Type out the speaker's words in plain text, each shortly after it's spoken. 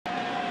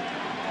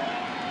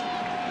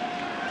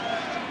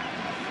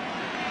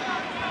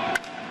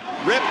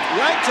Ripped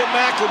right to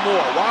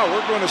McLemore. Wow,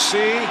 we're going to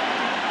see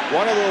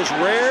one of those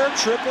rare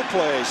triple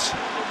plays.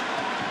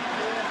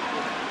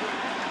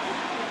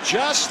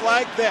 Just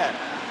like that.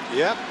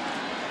 Yep.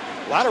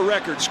 A lot of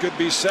records could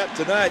be set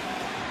tonight.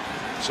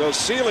 So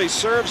Seeley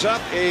serves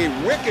up a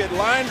wicked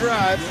line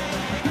drive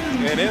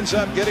and ends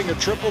up getting a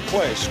triple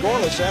play.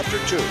 Scoreless after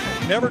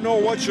 2. Never know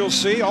what you'll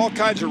see. All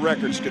kinds of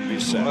records could be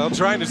set. Well,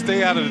 trying to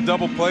stay out of the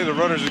double play, the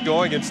runners are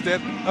going.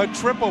 Instead, a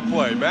triple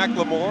play.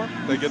 McLemore,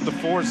 they get the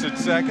force at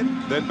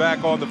second, then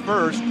back on the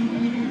first.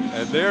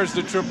 And there's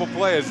the triple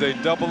play as they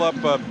double up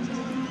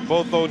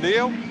both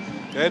O'Neill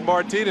and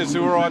Martinez,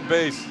 who are on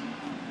base.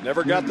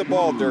 Never got the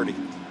ball dirty.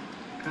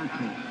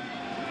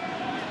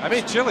 I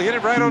mean, Chile hit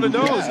it right on the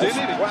nose, didn't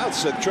he? Well,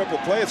 it's a triple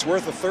play. It's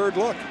worth a third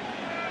look.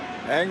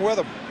 Hang with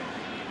him.